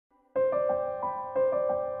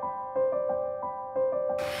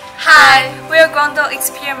Hi, we are Guangdong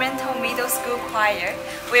Experimental Middle School Choir.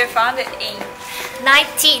 We are founded in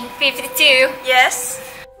 1952. Yes.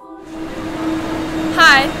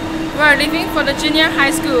 Hi, we are leaving for the junior high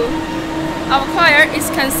school. Our choir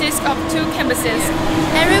consists of 2 campuses.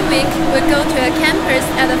 Every week we go to a campus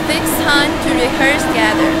at a fixed time to rehearse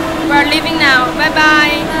together. We are leaving now. Bye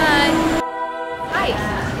bye. Bye. Hi,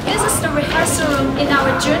 this is the rehearsal room in our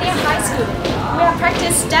junior high school. We are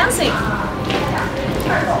practice dancing.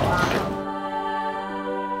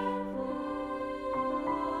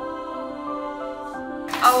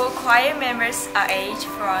 Our choir members are aged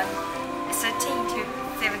from 13 to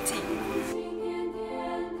 17.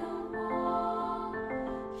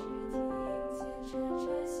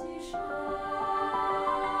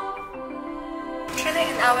 Training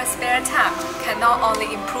in our spare time can not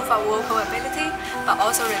only improve our vocal ability, but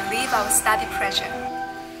also relieve our study pressure.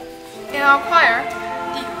 In our choir,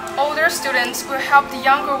 the older students will help the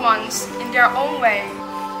younger ones in their own way.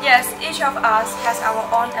 Yes, each of us has our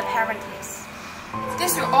own apparentness.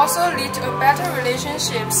 This will also lead to better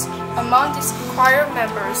relationships among these choir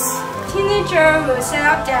members. Teenagers will set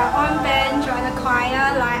up their own band, join the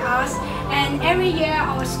choir like us, and every year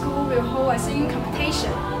our school will hold a singing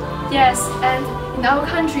competition. Yes, and in our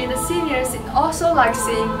country, the seniors also like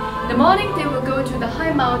singing. In the morning, they will go to the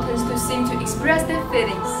high mountains to sing to express their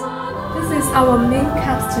feelings. This is our main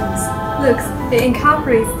customs. Look, it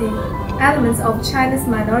incorporates the elements of Chinese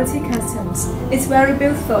minority customs. It's very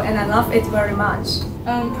beautiful and I love it very much.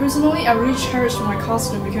 Personally, I really cherish my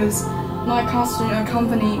costume because my costume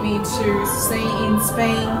accompanied me to sing in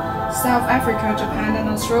Spain, South Africa, Japan and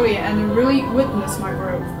Australia and really witnessed my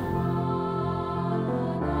growth.